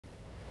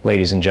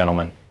ladies and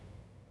gentlemen.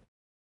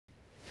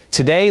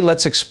 Today,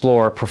 let's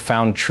explore a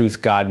profound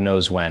truth God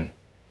knows when.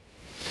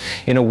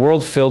 In a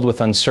world filled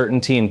with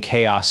uncertainty and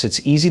chaos,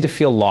 it's easy to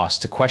feel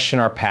lost, to question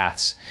our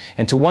paths,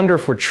 and to wonder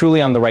if we're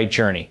truly on the right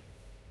journey.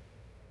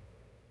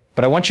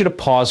 But I want you to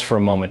pause for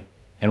a moment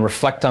and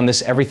reflect on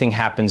this. Everything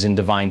happens in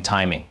divine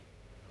timing.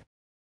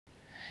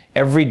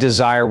 Every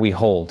desire we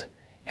hold,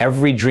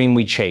 every dream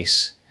we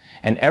chase,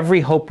 and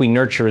every hope we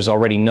nurture is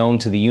already known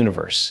to the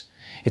universe.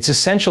 It's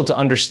essential to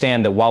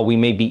understand that while we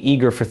may be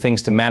eager for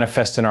things to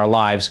manifest in our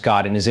lives,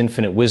 God, in His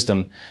infinite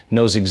wisdom,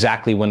 knows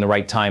exactly when the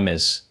right time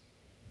is.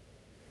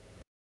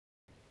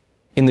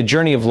 In the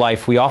journey of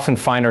life, we often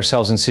find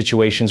ourselves in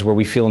situations where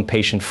we feel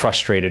impatient,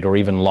 frustrated, or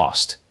even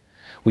lost.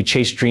 We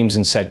chase dreams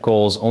and set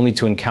goals only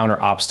to encounter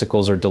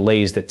obstacles or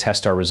delays that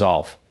test our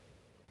resolve.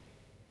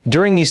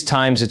 During these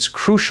times, it's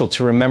crucial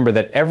to remember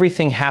that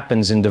everything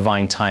happens in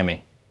divine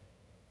timing.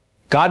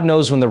 God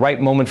knows when the right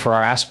moment for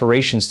our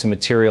aspirations to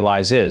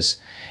materialize is,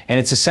 and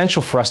it's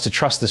essential for us to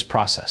trust this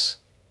process.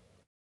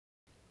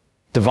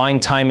 Divine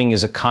timing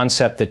is a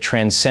concept that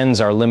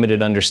transcends our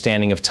limited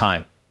understanding of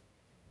time.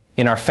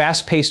 In our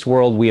fast-paced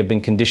world, we have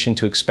been conditioned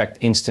to expect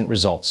instant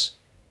results.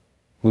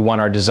 We want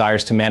our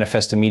desires to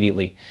manifest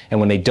immediately, and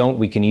when they don't,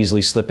 we can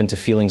easily slip into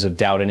feelings of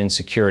doubt and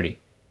insecurity.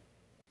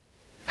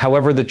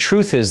 However, the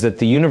truth is that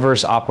the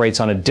universe operates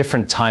on a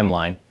different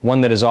timeline, one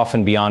that is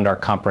often beyond our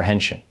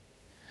comprehension.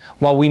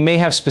 While we may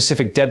have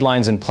specific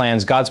deadlines and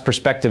plans, God's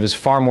perspective is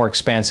far more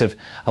expansive,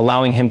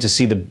 allowing Him to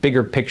see the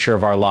bigger picture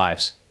of our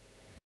lives.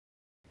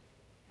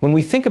 When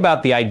we think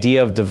about the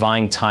idea of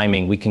divine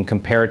timing, we can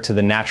compare it to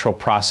the natural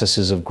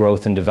processes of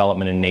growth and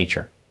development in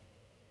nature.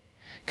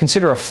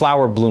 Consider a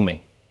flower blooming.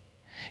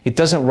 It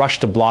doesn't rush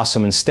to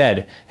blossom.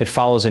 Instead, it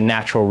follows a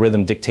natural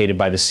rhythm dictated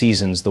by the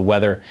seasons, the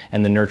weather,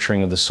 and the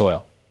nurturing of the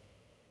soil.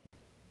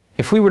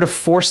 If we were to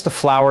force the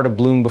flower to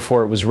bloom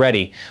before it was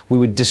ready, we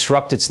would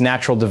disrupt its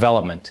natural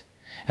development,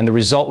 and the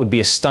result would be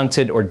a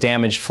stunted or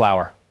damaged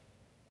flower.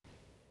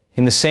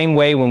 In the same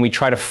way, when we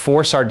try to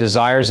force our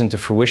desires into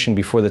fruition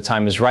before the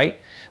time is right,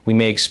 we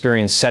may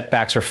experience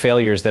setbacks or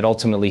failures that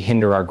ultimately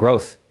hinder our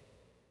growth.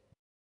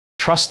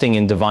 Trusting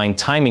in divine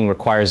timing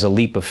requires a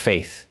leap of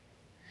faith.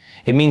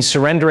 It means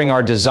surrendering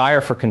our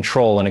desire for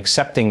control and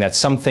accepting that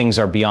some things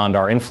are beyond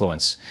our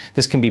influence.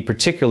 This can be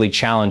particularly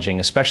challenging,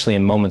 especially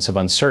in moments of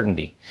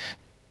uncertainty.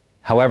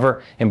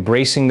 However,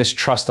 embracing this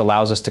trust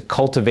allows us to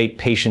cultivate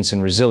patience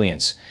and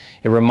resilience.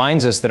 It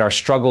reminds us that our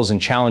struggles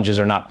and challenges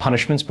are not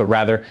punishments, but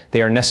rather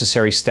they are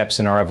necessary steps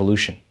in our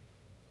evolution.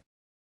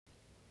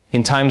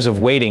 In times of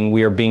waiting,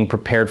 we are being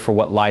prepared for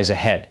what lies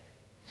ahead.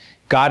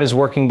 God is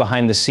working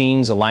behind the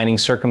scenes, aligning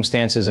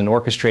circumstances and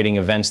orchestrating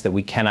events that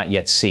we cannot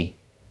yet see.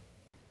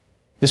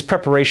 This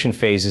preparation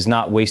phase is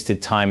not wasted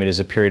time. It is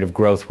a period of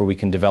growth where we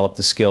can develop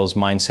the skills,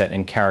 mindset,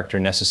 and character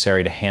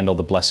necessary to handle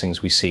the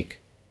blessings we seek.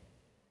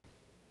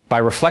 By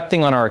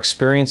reflecting on our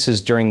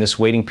experiences during this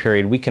waiting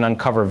period, we can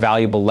uncover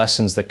valuable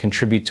lessons that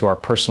contribute to our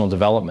personal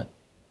development.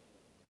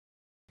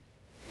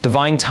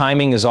 Divine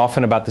timing is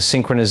often about the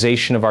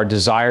synchronization of our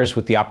desires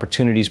with the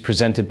opportunities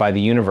presented by the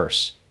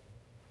universe.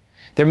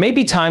 There may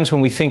be times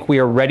when we think we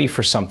are ready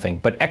for something,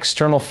 but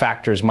external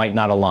factors might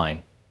not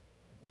align.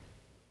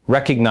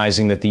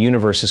 Recognizing that the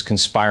universe is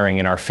conspiring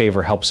in our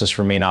favor helps us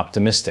remain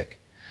optimistic.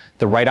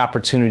 The right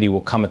opportunity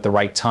will come at the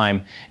right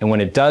time, and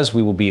when it does,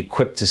 we will be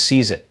equipped to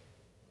seize it.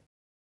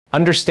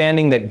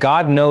 Understanding that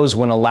God knows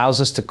when allows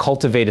us to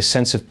cultivate a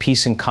sense of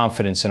peace and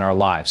confidence in our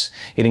lives.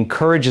 It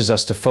encourages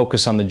us to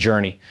focus on the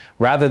journey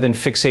rather than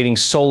fixating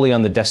solely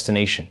on the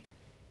destination.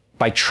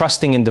 By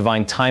trusting in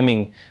divine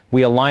timing,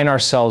 we align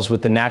ourselves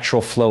with the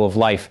natural flow of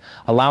life,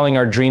 allowing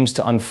our dreams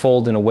to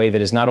unfold in a way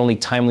that is not only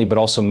timely but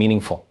also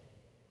meaningful.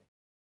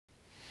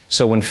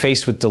 So when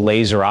faced with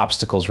delays or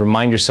obstacles,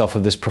 remind yourself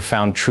of this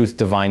profound truth: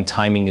 divine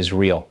timing is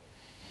real.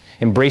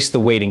 Embrace the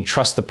waiting,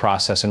 trust the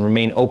process, and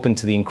remain open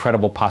to the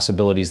incredible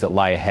possibilities that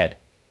lie ahead.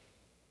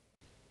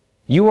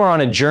 You are on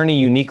a journey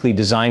uniquely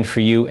designed for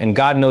you, and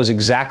God knows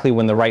exactly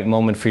when the right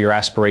moment for your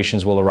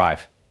aspirations will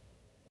arrive.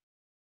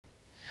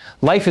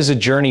 Life is a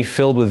journey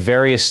filled with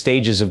various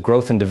stages of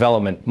growth and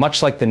development,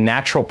 much like the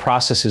natural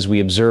processes we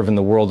observe in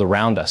the world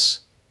around us.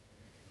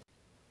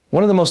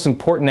 One of the most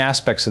important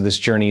aspects of this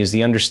journey is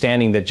the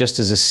understanding that just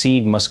as a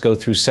seed must go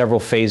through several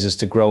phases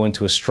to grow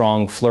into a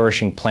strong,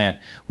 flourishing plant,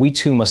 we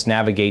too must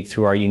navigate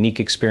through our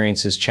unique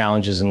experiences,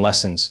 challenges, and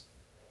lessons.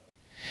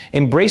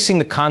 Embracing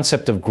the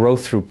concept of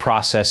growth through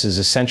process is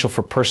essential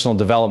for personal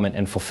development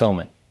and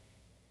fulfillment.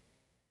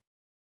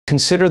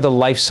 Consider the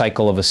life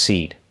cycle of a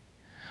seed.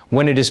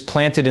 When it is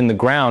planted in the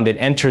ground, it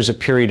enters a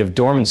period of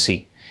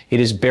dormancy. It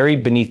is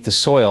buried beneath the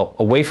soil,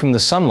 away from the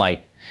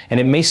sunlight, and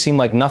it may seem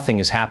like nothing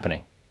is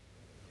happening.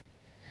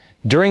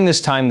 During this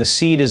time, the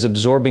seed is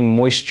absorbing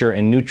moisture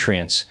and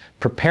nutrients,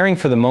 preparing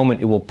for the moment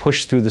it will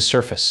push through the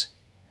surface.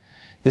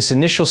 This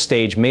initial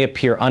stage may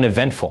appear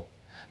uneventful,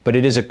 but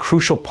it is a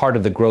crucial part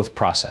of the growth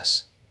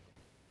process.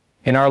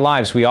 In our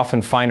lives, we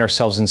often find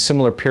ourselves in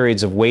similar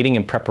periods of waiting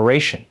and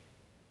preparation,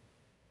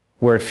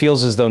 where it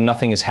feels as though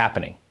nothing is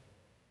happening.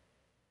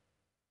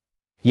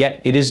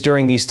 Yet, it is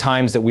during these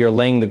times that we are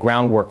laying the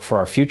groundwork for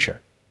our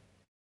future.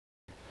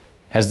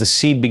 As the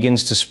seed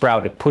begins to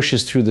sprout, it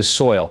pushes through the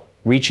soil,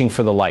 reaching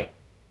for the light.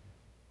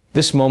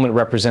 This moment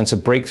represents a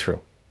breakthrough,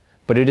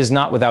 but it is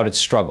not without its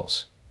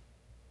struggles.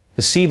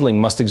 The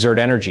seedling must exert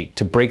energy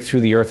to break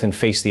through the earth and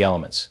face the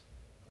elements.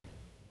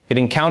 It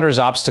encounters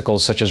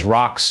obstacles such as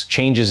rocks,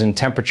 changes in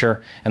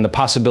temperature, and the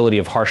possibility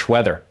of harsh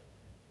weather.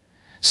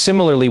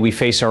 Similarly, we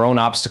face our own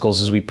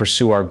obstacles as we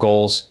pursue our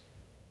goals.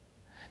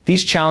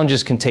 These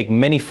challenges can take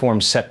many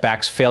forms: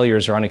 setbacks,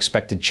 failures, or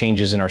unexpected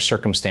changes in our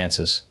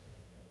circumstances.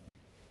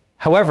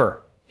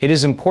 However, it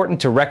is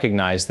important to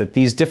recognize that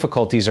these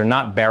difficulties are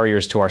not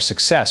barriers to our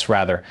success.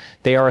 Rather,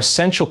 they are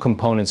essential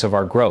components of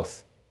our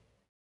growth.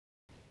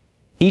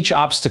 Each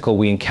obstacle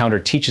we encounter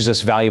teaches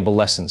us valuable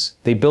lessons.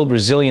 They build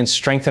resilience,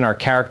 strengthen our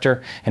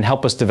character, and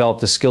help us develop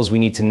the skills we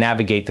need to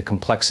navigate the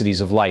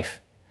complexities of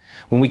life.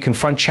 When we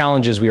confront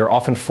challenges, we are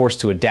often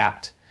forced to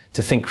adapt,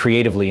 to think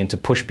creatively, and to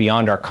push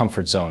beyond our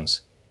comfort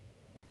zones.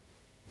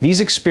 These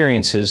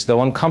experiences,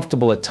 though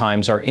uncomfortable at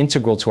times, are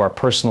integral to our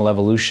personal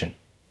evolution.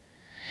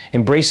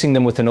 Embracing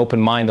them with an open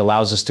mind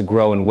allows us to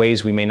grow in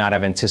ways we may not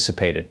have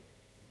anticipated.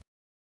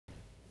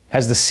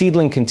 As the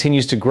seedling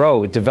continues to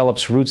grow, it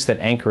develops roots that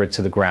anchor it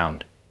to the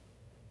ground.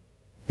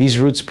 These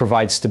roots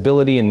provide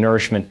stability and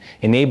nourishment,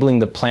 enabling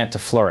the plant to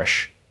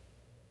flourish.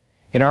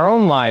 In our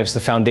own lives, the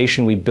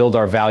foundation we build,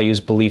 our values,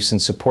 beliefs,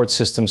 and support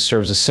systems,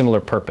 serves a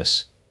similar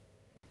purpose.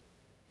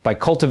 By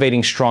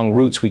cultivating strong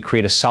roots, we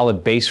create a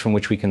solid base from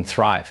which we can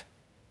thrive.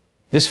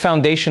 This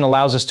foundation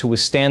allows us to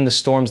withstand the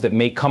storms that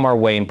may come our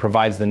way and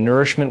provides the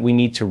nourishment we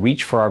need to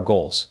reach for our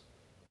goals.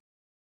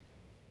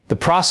 The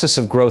process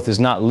of growth is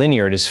not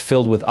linear. It is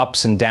filled with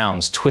ups and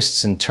downs,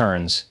 twists and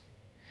turns.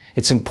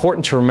 It's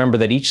important to remember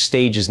that each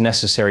stage is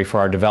necessary for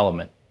our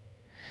development.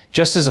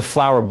 Just as a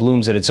flower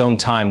blooms at its own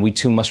time, we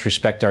too must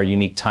respect our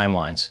unique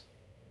timelines.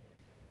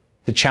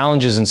 The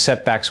challenges and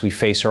setbacks we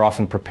face are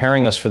often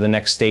preparing us for the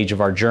next stage of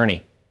our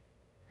journey.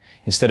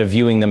 Instead of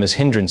viewing them as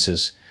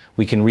hindrances,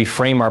 we can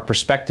reframe our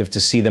perspective to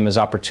see them as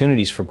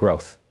opportunities for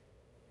growth.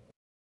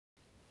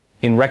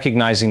 In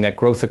recognizing that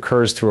growth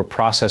occurs through a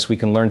process, we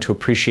can learn to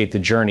appreciate the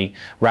journey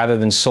rather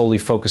than solely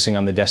focusing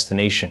on the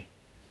destination.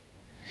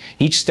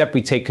 Each step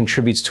we take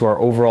contributes to our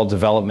overall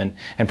development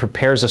and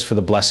prepares us for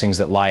the blessings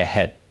that lie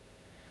ahead.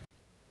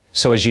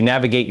 So as you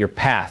navigate your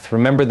path,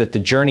 remember that the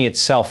journey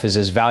itself is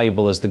as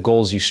valuable as the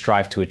goals you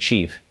strive to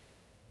achieve.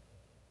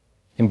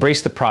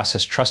 Embrace the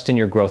process, trust in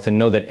your growth, and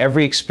know that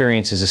every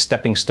experience is a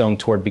stepping stone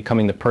toward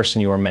becoming the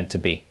person you are meant to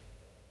be.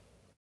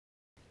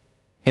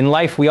 In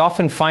life, we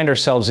often find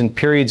ourselves in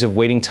periods of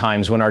waiting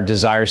times when our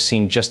desires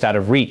seem just out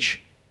of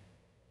reach,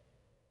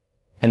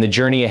 and the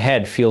journey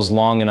ahead feels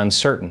long and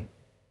uncertain.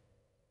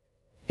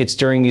 It's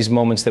during these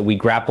moments that we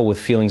grapple with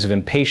feelings of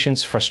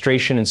impatience,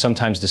 frustration, and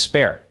sometimes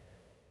despair.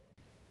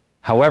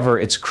 However,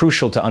 it's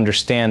crucial to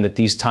understand that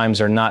these times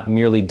are not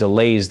merely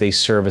delays. They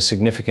serve a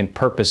significant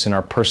purpose in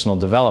our personal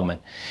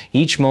development.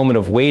 Each moment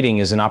of waiting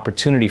is an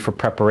opportunity for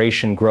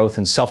preparation, growth,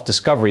 and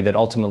self-discovery that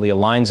ultimately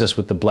aligns us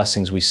with the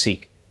blessings we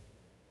seek.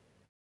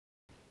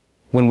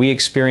 When we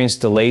experience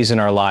delays in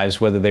our lives,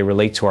 whether they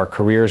relate to our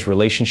careers,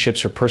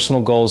 relationships, or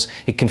personal goals,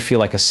 it can feel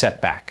like a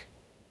setback.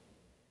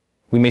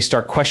 We may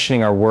start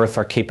questioning our worth,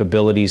 our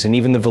capabilities, and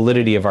even the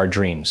validity of our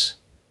dreams.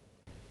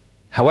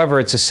 However,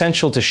 it's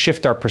essential to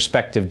shift our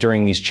perspective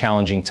during these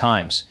challenging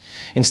times.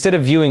 Instead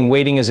of viewing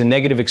waiting as a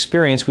negative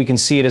experience, we can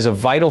see it as a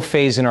vital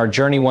phase in our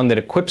journey, one that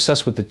equips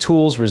us with the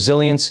tools,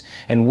 resilience,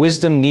 and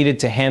wisdom needed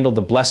to handle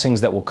the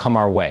blessings that will come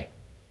our way.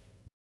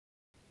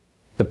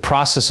 The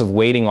process of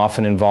waiting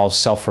often involves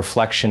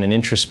self-reflection and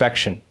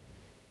introspection.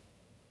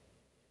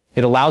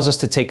 It allows us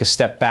to take a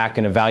step back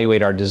and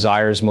evaluate our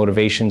desires,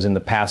 motivations, and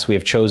the paths we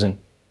have chosen.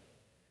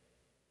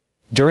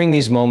 During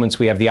these moments,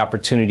 we have the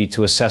opportunity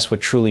to assess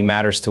what truly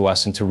matters to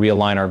us and to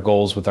realign our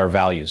goals with our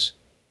values.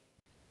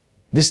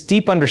 This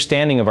deep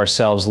understanding of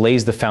ourselves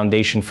lays the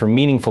foundation for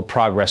meaningful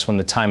progress when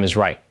the time is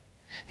right.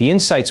 The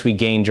insights we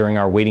gain during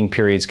our waiting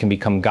periods can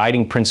become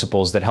guiding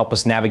principles that help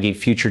us navigate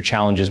future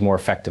challenges more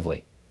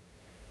effectively.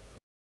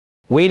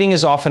 Waiting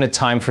is often a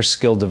time for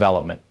skill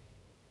development.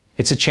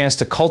 It's a chance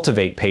to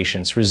cultivate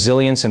patience,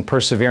 resilience, and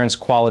perseverance,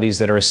 qualities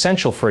that are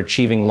essential for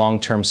achieving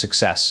long-term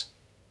success.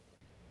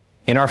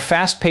 In our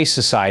fast-paced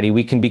society,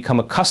 we can become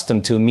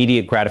accustomed to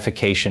immediate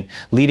gratification,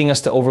 leading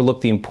us to overlook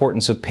the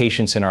importance of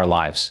patience in our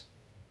lives.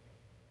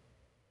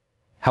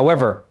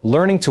 However,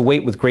 learning to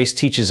wait with grace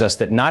teaches us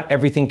that not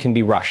everything can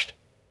be rushed.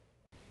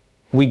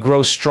 We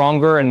grow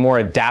stronger and more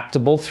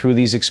adaptable through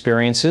these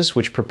experiences,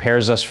 which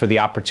prepares us for the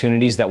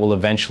opportunities that will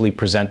eventually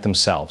present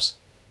themselves.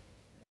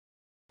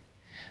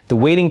 The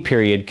waiting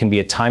period can be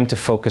a time to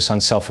focus on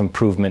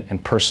self-improvement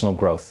and personal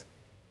growth.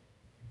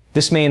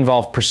 This may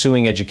involve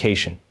pursuing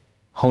education,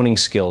 honing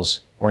skills,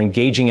 or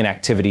engaging in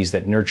activities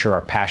that nurture our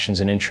passions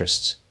and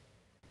interests.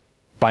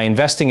 By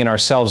investing in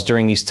ourselves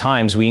during these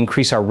times, we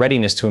increase our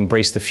readiness to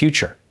embrace the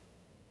future.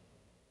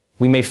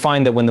 We may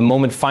find that when the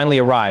moment finally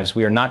arrives,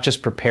 we are not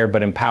just prepared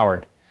but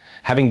empowered,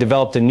 having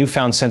developed a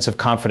newfound sense of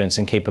confidence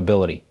and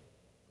capability.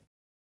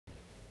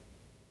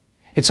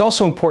 It's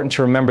also important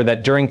to remember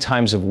that during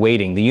times of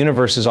waiting, the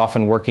universe is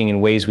often working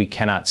in ways we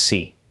cannot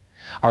see.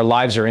 Our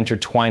lives are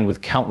intertwined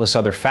with countless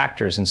other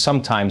factors, and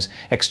sometimes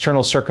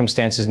external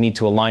circumstances need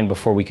to align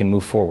before we can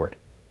move forward.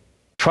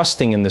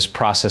 Trusting in this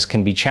process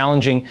can be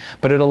challenging,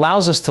 but it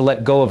allows us to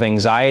let go of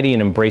anxiety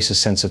and embrace a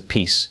sense of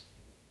peace.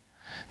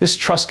 This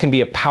trust can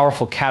be a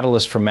powerful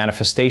catalyst for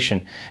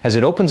manifestation, as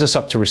it opens us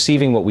up to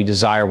receiving what we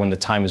desire when the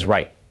time is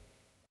right.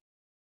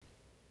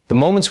 The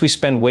moments we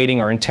spend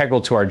waiting are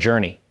integral to our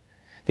journey.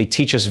 They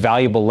teach us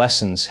valuable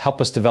lessons, help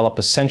us develop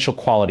essential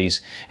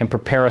qualities, and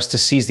prepare us to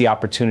seize the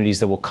opportunities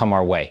that will come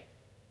our way.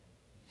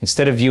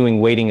 Instead of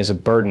viewing waiting as a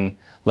burden,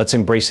 let's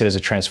embrace it as a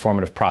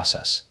transformative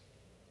process.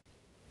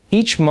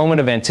 Each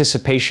moment of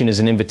anticipation is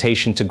an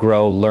invitation to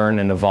grow, learn,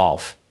 and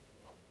evolve.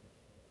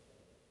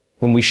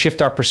 When we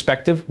shift our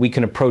perspective, we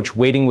can approach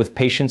waiting with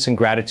patience and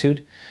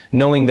gratitude,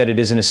 knowing that it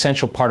is an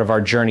essential part of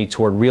our journey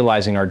toward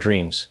realizing our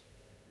dreams.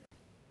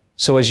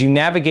 So as you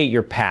navigate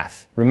your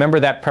path, remember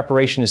that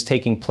preparation is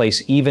taking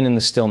place even in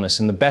the stillness,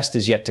 and the best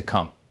is yet to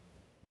come.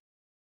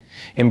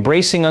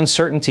 Embracing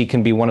uncertainty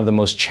can be one of the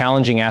most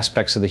challenging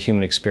aspects of the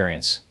human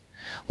experience.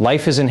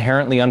 Life is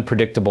inherently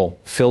unpredictable,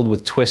 filled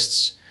with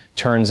twists,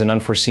 turns, and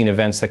unforeseen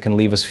events that can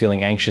leave us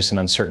feeling anxious and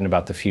uncertain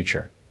about the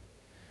future.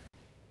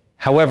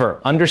 However,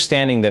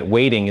 understanding that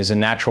waiting is a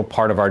natural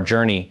part of our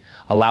journey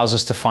allows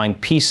us to find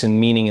peace and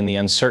meaning in the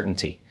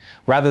uncertainty.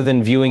 Rather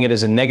than viewing it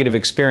as a negative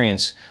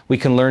experience, we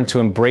can learn to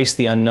embrace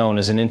the unknown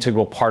as an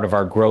integral part of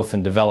our growth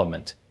and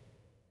development.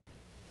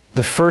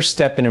 The first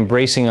step in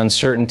embracing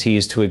uncertainty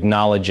is to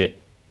acknowledge it.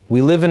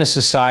 We live in a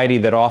society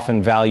that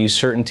often values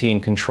certainty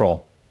and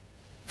control.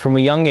 From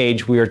a young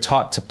age, we are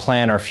taught to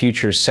plan our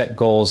futures, set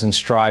goals, and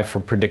strive for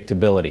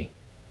predictability.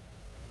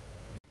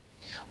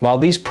 While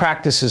these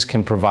practices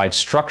can provide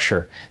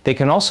structure, they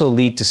can also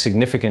lead to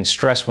significant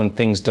stress when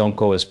things don't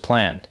go as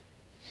planned.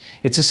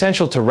 It's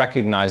essential to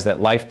recognize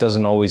that life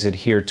doesn't always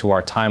adhere to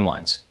our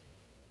timelines.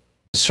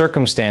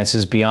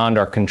 Circumstances beyond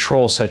our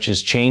control, such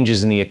as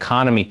changes in the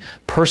economy,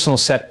 personal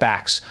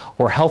setbacks,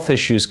 or health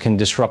issues, can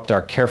disrupt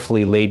our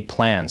carefully laid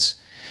plans.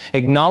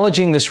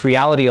 Acknowledging this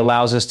reality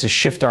allows us to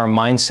shift our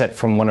mindset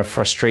from one of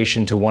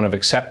frustration to one of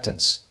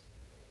acceptance.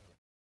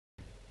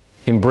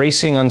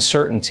 Embracing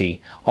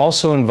uncertainty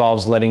also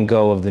involves letting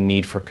go of the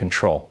need for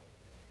control.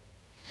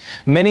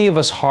 Many of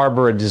us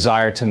harbor a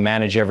desire to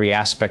manage every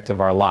aspect of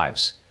our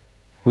lives.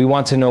 We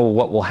want to know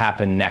what will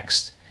happen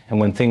next and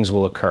when things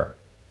will occur.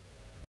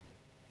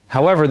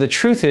 However, the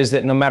truth is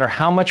that no matter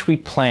how much we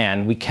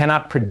plan, we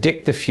cannot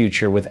predict the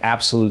future with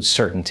absolute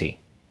certainty.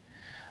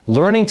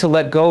 Learning to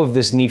let go of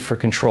this need for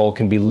control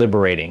can be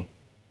liberating.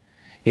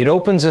 It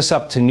opens us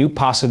up to new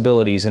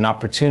possibilities and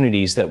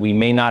opportunities that we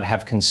may not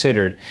have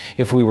considered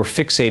if we were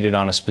fixated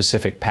on a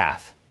specific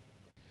path.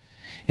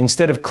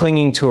 Instead of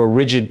clinging to a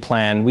rigid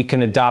plan, we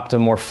can adopt a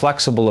more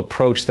flexible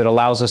approach that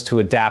allows us to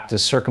adapt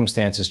as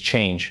circumstances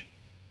change.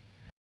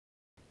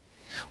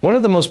 One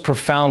of the most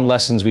profound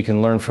lessons we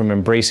can learn from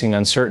embracing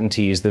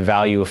uncertainty is the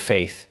value of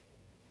faith.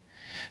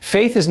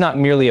 Faith is not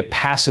merely a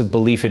passive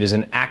belief, it is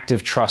an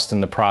active trust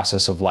in the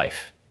process of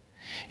life.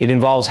 It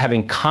involves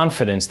having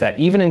confidence that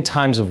even in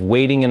times of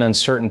waiting and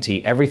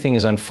uncertainty, everything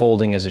is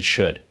unfolding as it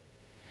should.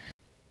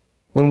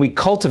 When we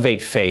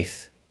cultivate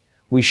faith,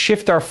 we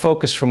shift our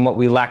focus from what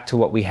we lack to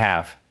what we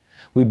have.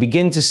 We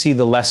begin to see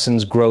the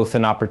lessons, growth,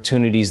 and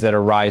opportunities that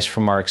arise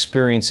from our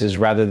experiences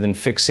rather than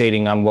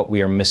fixating on what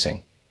we are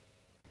missing.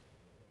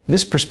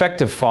 This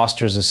perspective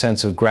fosters a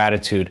sense of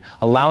gratitude,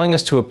 allowing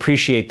us to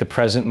appreciate the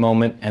present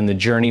moment and the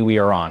journey we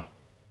are on.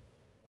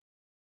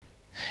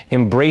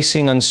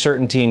 Embracing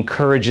uncertainty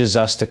encourages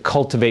us to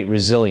cultivate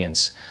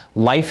resilience.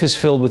 Life is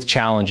filled with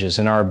challenges,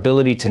 and our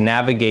ability to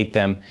navigate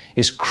them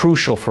is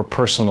crucial for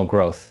personal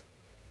growth.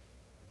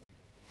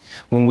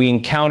 When we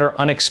encounter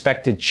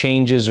unexpected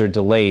changes or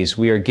delays,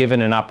 we are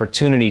given an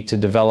opportunity to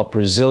develop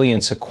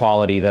resilience, a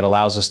quality that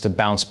allows us to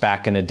bounce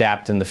back and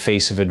adapt in the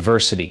face of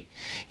adversity.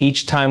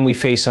 Each time we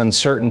face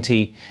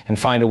uncertainty and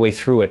find a way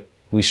through it,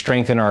 we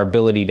strengthen our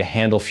ability to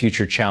handle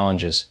future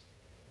challenges.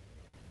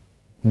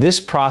 This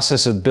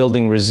process of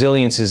building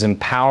resilience is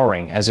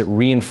empowering, as it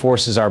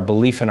reinforces our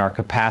belief in our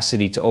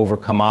capacity to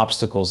overcome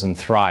obstacles and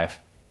thrive.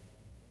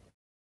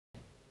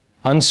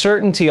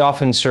 Uncertainty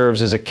often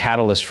serves as a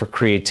catalyst for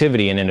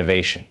creativity and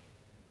innovation.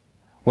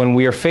 When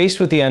we are faced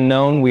with the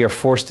unknown, we are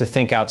forced to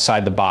think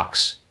outside the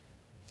box,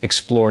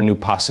 explore new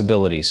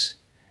possibilities,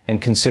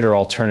 and consider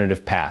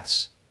alternative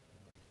paths.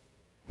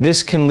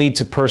 This can lead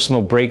to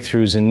personal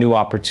breakthroughs and new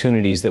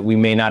opportunities that we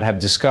may not have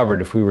discovered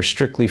if we were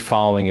strictly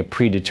following a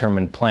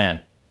predetermined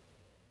plan.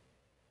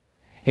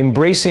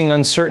 Embracing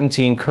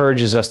uncertainty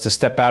encourages us to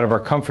step out of our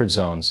comfort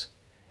zones,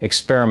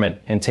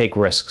 experiment, and take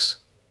risks.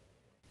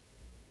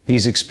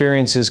 These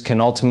experiences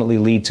can ultimately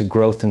lead to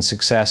growth and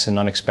success in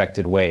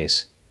unexpected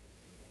ways.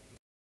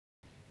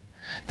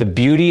 The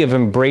beauty of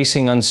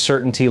embracing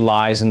uncertainty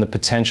lies in the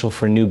potential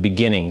for new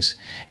beginnings.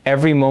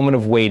 Every moment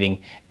of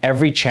waiting,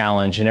 every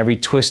challenge, and every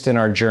twist in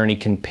our journey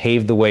can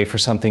pave the way for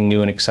something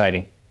new and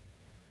exciting.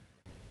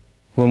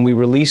 When we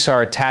release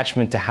our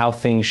attachment to how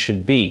things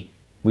should be,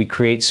 we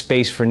create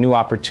space for new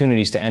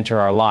opportunities to enter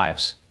our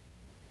lives.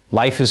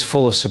 Life is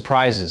full of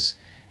surprises,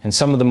 and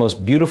some of the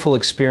most beautiful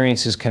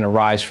experiences can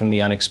arise from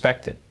the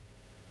unexpected.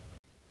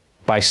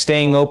 By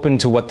staying open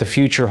to what the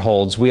future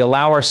holds, we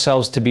allow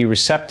ourselves to be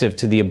receptive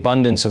to the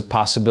abundance of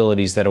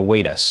possibilities that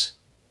await us.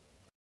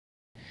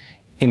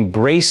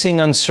 Embracing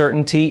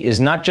uncertainty is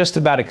not just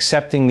about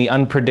accepting the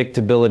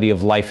unpredictability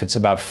of life, it's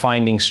about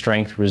finding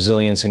strength,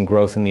 resilience, and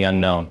growth in the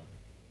unknown.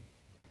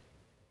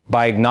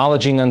 By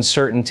acknowledging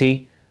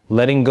uncertainty,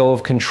 letting go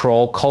of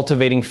control,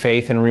 cultivating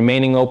faith, and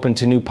remaining open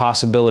to new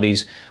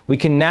possibilities, we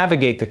can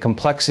navigate the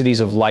complexities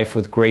of life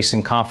with grace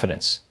and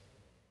confidence.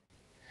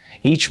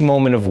 Each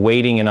moment of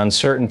waiting and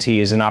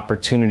uncertainty is an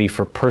opportunity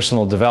for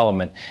personal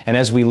development, and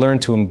as we learn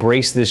to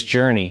embrace this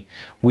journey,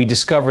 we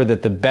discover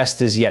that the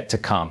best is yet to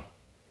come.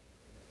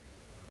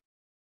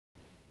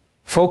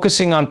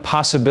 Focusing on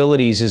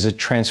possibilities is a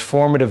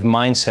transformative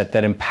mindset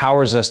that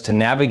empowers us to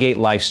navigate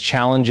life's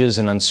challenges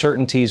and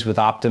uncertainties with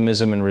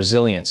optimism and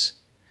resilience.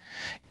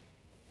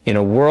 In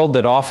a world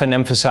that often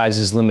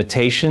emphasizes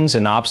limitations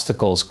and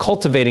obstacles,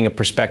 cultivating a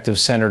perspective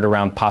centered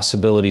around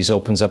possibilities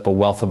opens up a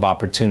wealth of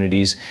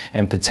opportunities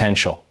and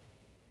potential.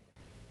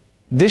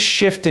 This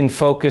shift in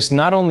focus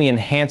not only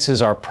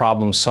enhances our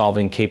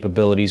problem-solving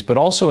capabilities, but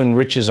also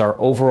enriches our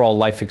overall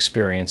life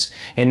experience,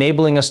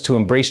 enabling us to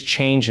embrace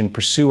change and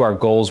pursue our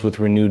goals with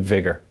renewed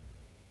vigor.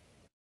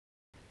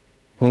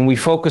 When we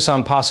focus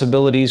on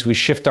possibilities, we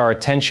shift our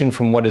attention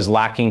from what is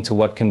lacking to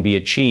what can be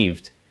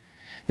achieved.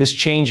 This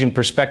change in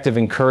perspective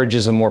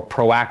encourages a more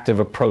proactive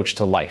approach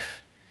to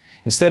life.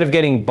 Instead of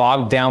getting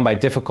bogged down by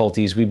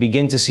difficulties, we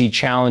begin to see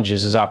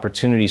challenges as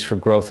opportunities for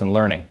growth and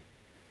learning.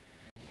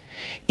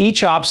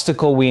 Each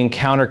obstacle we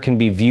encounter can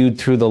be viewed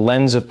through the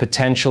lens of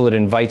potential. It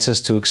invites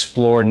us to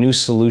explore new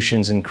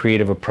solutions and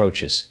creative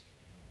approaches.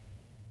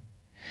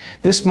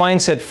 This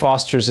mindset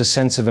fosters a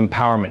sense of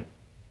empowerment,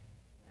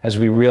 as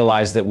we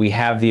realize that we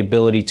have the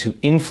ability to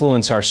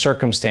influence our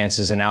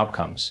circumstances and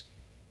outcomes.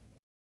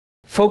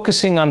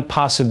 Focusing on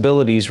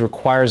possibilities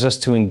requires us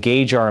to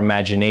engage our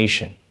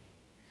imagination.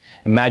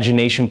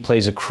 Imagination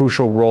plays a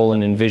crucial role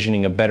in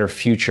envisioning a better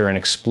future and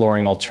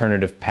exploring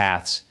alternative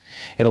paths.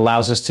 It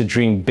allows us to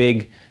dream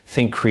big,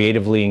 think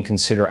creatively, and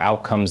consider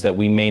outcomes that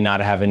we may not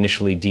have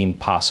initially deemed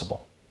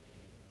possible.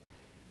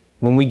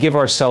 When we give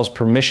ourselves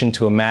permission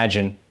to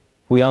imagine,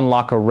 we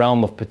unlock a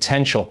realm of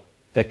potential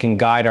that can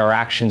guide our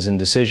actions and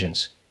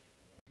decisions.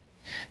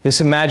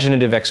 This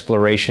imaginative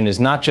exploration is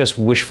not just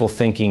wishful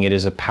thinking, it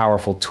is a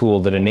powerful tool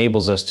that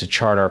enables us to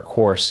chart our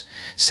course,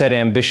 set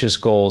ambitious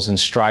goals, and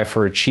strive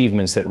for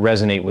achievements that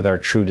resonate with our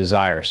true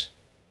desires.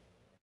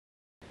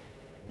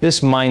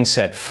 This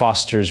mindset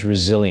fosters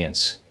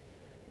resilience.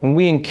 When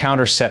we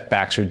encounter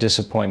setbacks or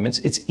disappointments,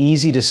 it's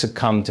easy to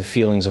succumb to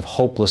feelings of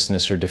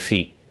hopelessness or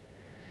defeat.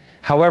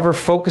 However,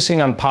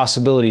 focusing on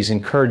possibilities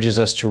encourages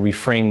us to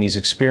reframe these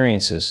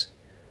experiences.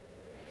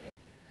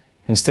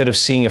 Instead of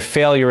seeing a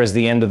failure as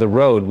the end of the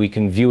road, we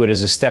can view it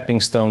as a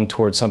stepping stone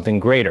towards something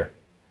greater.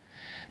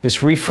 This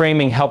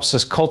reframing helps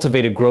us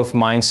cultivate a growth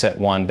mindset,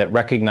 one that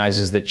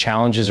recognizes that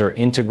challenges are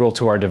integral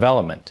to our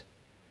development.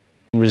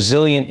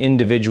 Resilient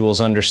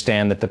individuals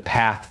understand that the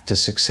path to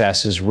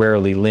success is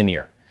rarely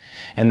linear,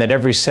 and that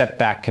every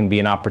setback can be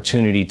an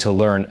opportunity to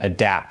learn,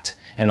 adapt,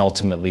 and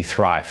ultimately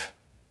thrive.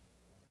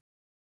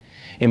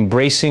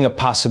 Embracing a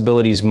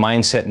possibilities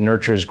mindset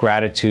nurtures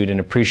gratitude and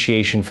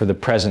appreciation for the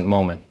present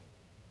moment.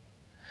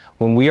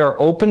 When we are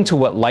open to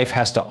what life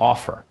has to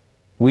offer,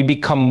 we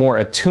become more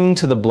attuned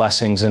to the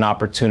blessings and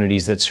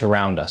opportunities that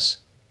surround us.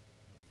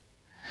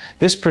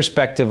 This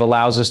perspective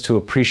allows us to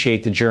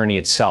appreciate the journey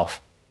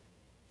itself,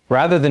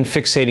 rather than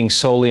fixating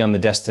solely on the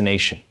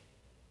destination.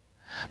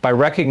 By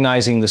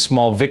recognizing the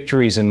small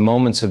victories and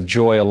moments of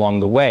joy along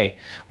the way,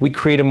 we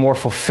create a more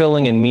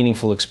fulfilling and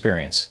meaningful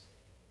experience.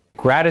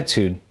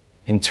 Gratitude,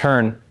 in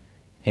turn,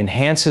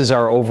 enhances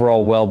our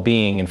overall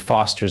well-being and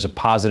fosters a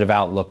positive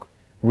outlook,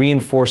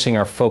 reinforcing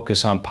our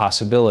focus on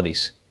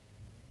possibilities.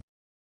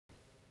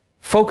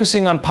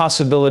 Focusing on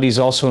possibilities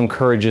also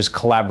encourages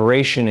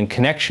collaboration and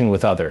connection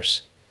with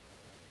others.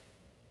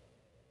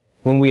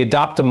 When we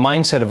adopt a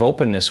mindset of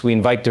openness, we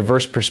invite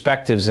diverse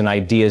perspectives and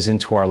ideas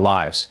into our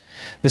lives.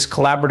 This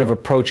collaborative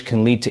approach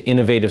can lead to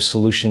innovative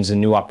solutions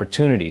and new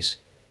opportunities.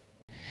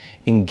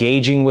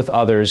 Engaging with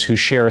others who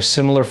share a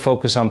similar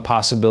focus on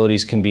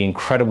possibilities can be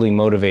incredibly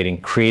motivating,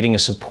 creating a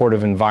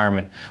supportive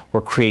environment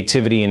where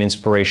creativity and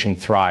inspiration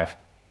thrive.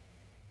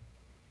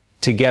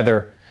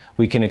 Together,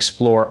 we can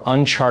explore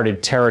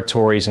uncharted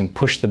territories and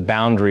push the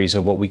boundaries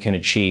of what we can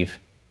achieve.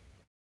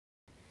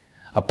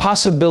 A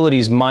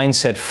possibilities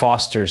mindset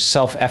fosters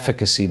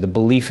self-efficacy, the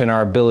belief in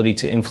our ability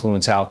to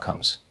influence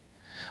outcomes.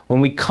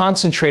 When we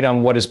concentrate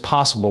on what is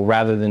possible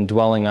rather than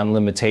dwelling on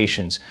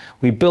limitations,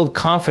 we build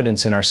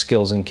confidence in our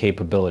skills and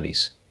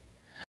capabilities.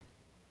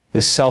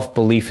 This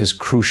self-belief is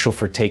crucial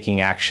for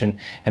taking action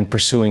and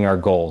pursuing our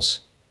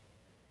goals.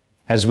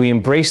 As we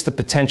embrace the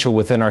potential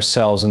within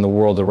ourselves and the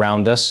world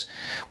around us,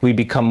 we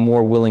become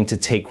more willing to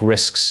take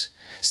risks,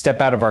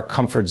 step out of our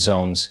comfort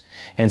zones,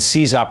 and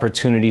seize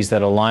opportunities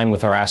that align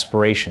with our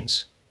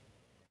aspirations.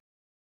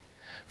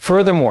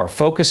 Furthermore,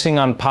 focusing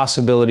on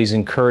possibilities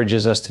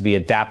encourages us to be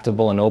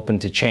adaptable and open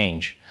to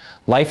change.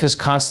 Life is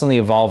constantly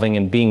evolving,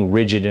 and being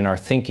rigid in our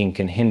thinking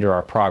can hinder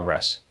our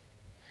progress.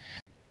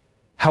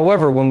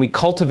 However, when we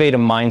cultivate a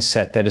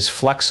mindset that is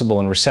flexible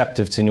and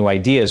receptive to new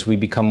ideas, we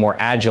become more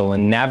agile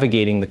in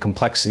navigating the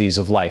complexities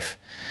of life.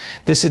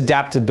 This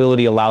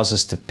adaptability allows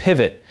us to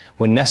pivot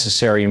when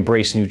necessary,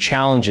 embrace new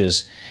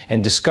challenges,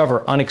 and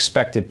discover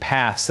unexpected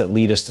paths that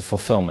lead us to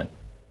fulfillment.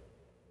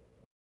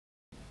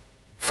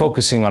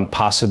 Focusing on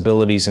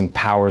possibilities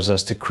empowers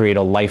us to create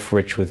a life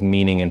rich with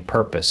meaning and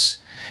purpose.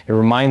 It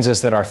reminds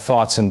us that our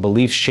thoughts and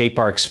beliefs shape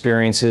our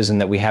experiences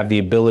and that we have the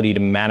ability to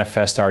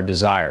manifest our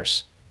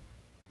desires.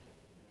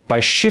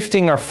 By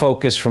shifting our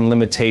focus from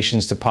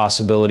limitations to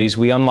possibilities,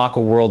 we unlock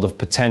a world of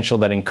potential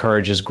that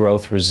encourages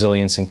growth,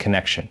 resilience, and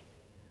connection.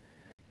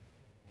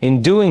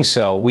 In doing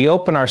so, we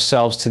open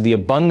ourselves to the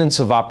abundance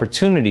of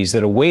opportunities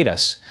that await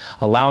us,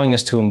 allowing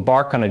us to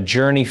embark on a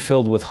journey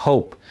filled with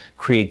hope,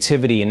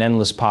 creativity, and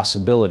endless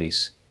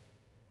possibilities.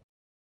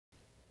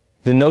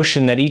 The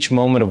notion that each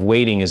moment of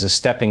waiting is a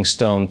stepping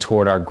stone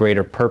toward our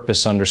greater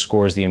purpose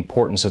underscores the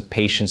importance of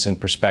patience and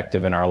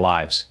perspective in our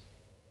lives.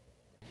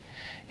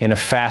 In a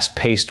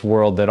fast-paced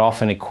world that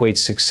often equates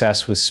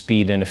success with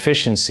speed and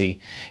efficiency,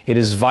 it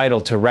is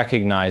vital to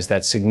recognize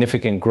that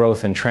significant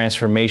growth and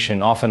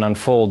transformation often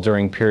unfold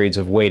during periods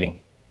of waiting.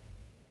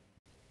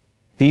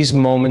 These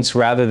moments,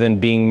 rather than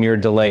being mere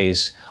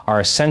delays,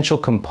 are essential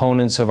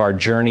components of our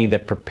journey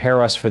that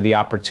prepare us for the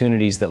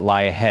opportunities that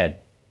lie ahead.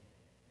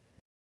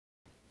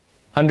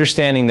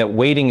 Understanding that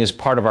waiting is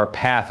part of our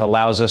path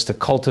allows us to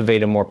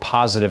cultivate a more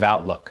positive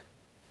outlook.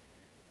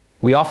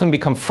 We often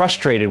become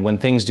frustrated when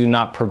things do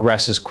not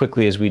progress as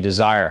quickly as we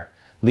desire,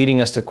 leading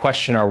us to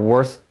question our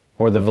worth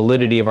or the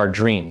validity of our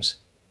dreams.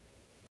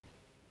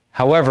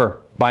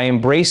 However, by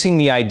embracing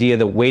the idea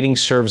that waiting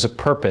serves a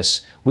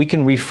purpose, we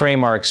can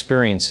reframe our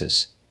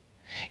experiences.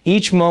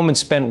 Each moment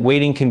spent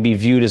waiting can be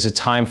viewed as a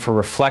time for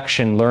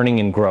reflection, learning,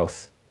 and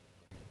growth.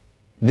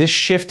 This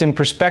shift in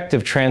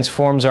perspective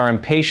transforms our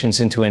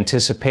impatience into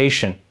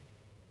anticipation,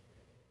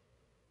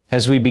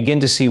 as we begin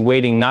to see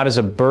waiting not as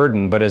a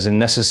burden but as a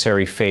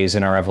necessary phase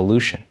in our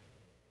evolution.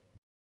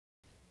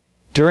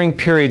 During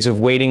periods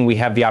of waiting, we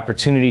have the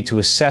opportunity to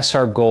assess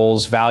our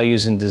goals,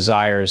 values, and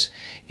desires.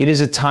 It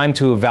is a time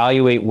to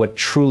evaluate what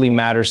truly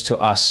matters to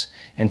us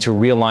and to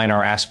realign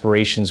our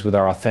aspirations with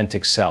our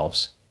authentic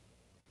selves.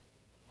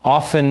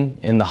 Often,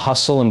 in the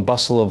hustle and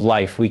bustle of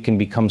life, we can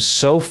become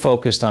so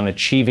focused on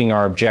achieving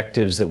our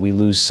objectives that we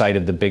lose sight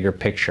of the bigger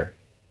picture.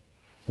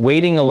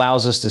 Waiting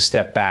allows us to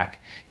step back,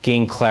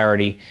 gain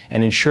clarity,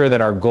 and ensure that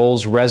our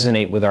goals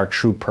resonate with our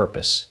true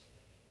purpose.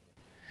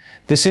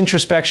 This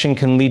introspection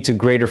can lead to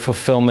greater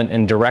fulfillment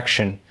and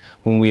direction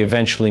when we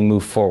eventually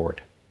move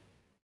forward.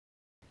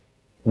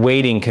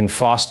 Waiting can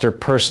foster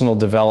personal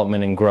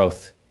development and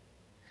growth.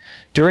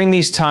 During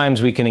these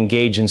times, we can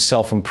engage in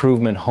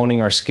self-improvement,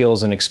 honing our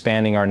skills and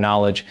expanding our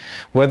knowledge.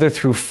 Whether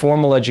through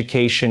formal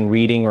education,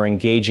 reading, or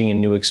engaging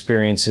in new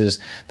experiences,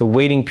 the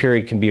waiting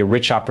period can be a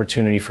rich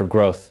opportunity for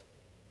growth.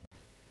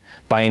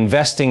 By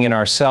investing in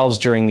ourselves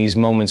during these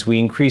moments, we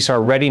increase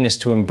our readiness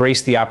to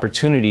embrace the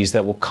opportunities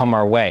that will come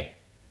our way.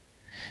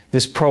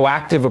 This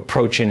proactive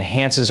approach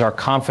enhances our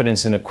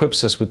confidence and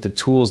equips us with the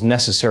tools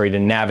necessary to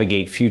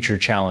navigate future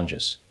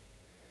challenges.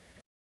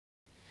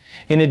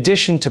 In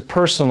addition to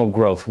personal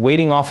growth,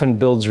 waiting often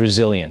builds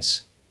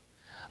resilience.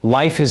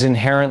 Life is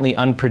inherently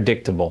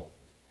unpredictable,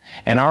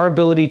 and our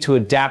ability to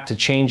adapt to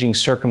changing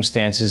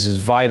circumstances is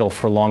vital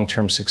for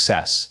long-term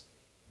success.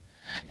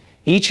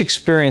 Each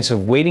experience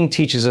of waiting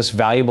teaches us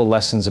valuable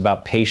lessons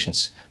about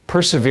patience,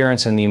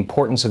 perseverance, and the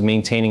importance of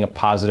maintaining a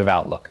positive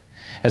outlook.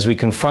 As we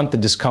confront the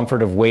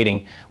discomfort of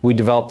waiting, we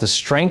develop the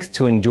strength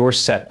to endure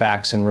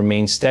setbacks and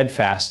remain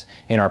steadfast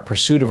in our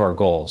pursuit of our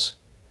goals.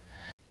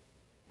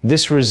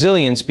 This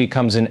resilience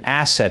becomes an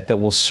asset that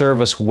will serve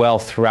us well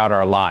throughout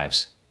our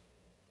lives.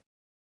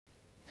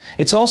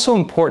 It's also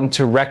important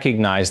to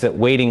recognize that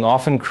waiting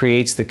often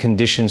creates the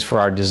conditions for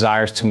our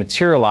desires to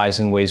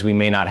materialize in ways we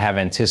may not have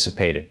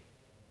anticipated.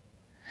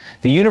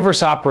 The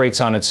universe operates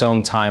on its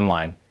own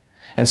timeline,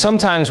 and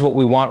sometimes what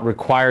we want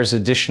requires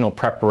additional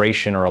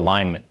preparation or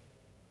alignment.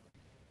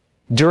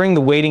 During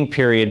the waiting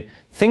period,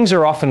 things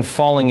are often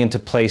falling into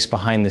place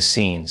behind the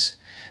scenes.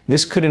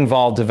 This could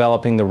involve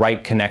developing the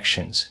right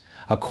connections,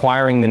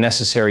 acquiring the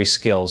necessary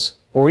skills,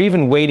 or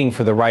even waiting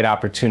for the right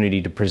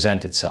opportunity to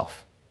present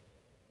itself.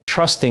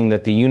 Trusting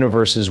that the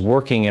universe is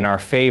working in our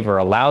favor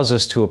allows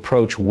us to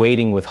approach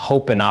waiting with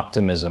hope and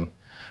optimism,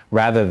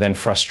 rather than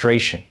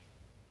frustration.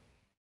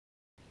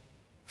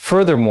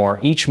 Furthermore,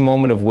 each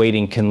moment of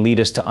waiting can lead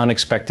us to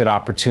unexpected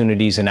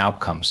opportunities and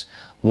outcomes.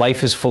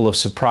 Life is full of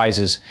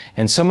surprises,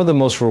 and some of the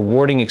most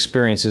rewarding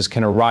experiences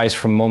can arise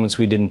from moments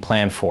we didn't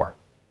plan for.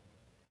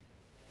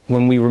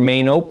 When we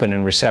remain open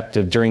and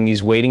receptive during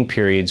these waiting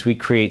periods, we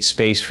create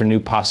space for new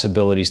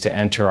possibilities to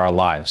enter our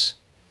lives.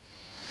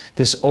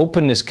 This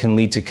openness can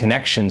lead to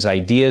connections,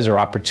 ideas, or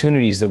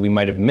opportunities that we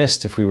might have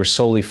missed if we were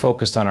solely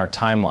focused on our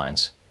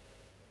timelines.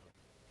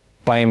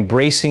 By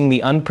embracing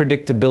the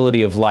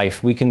unpredictability of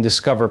life, we can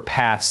discover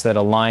paths that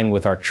align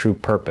with our true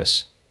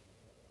purpose.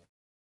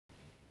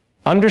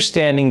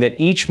 Understanding that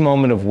each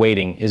moment of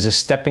waiting is a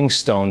stepping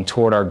stone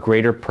toward our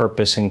greater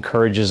purpose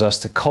encourages us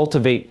to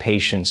cultivate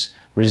patience,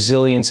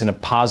 resilience, and a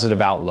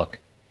positive outlook.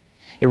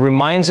 It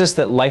reminds us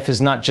that life is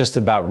not just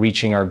about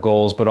reaching our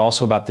goals, but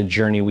also about the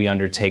journey we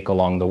undertake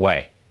along the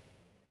way.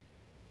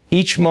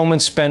 Each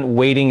moment spent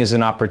waiting is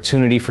an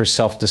opportunity for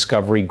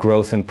self-discovery,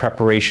 growth, and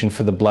preparation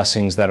for the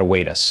blessings that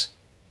await us.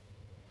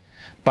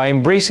 By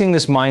embracing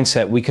this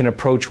mindset, we can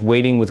approach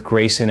waiting with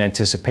grace and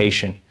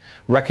anticipation,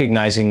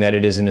 recognizing that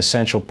it is an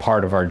essential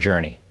part of our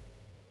journey.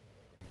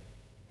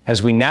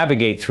 As we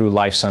navigate through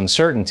life's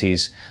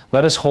uncertainties,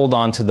 let us hold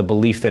on to the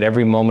belief that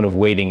every moment of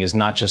waiting is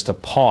not just a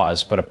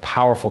pause, but a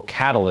powerful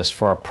catalyst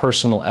for our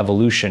personal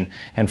evolution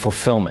and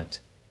fulfillment.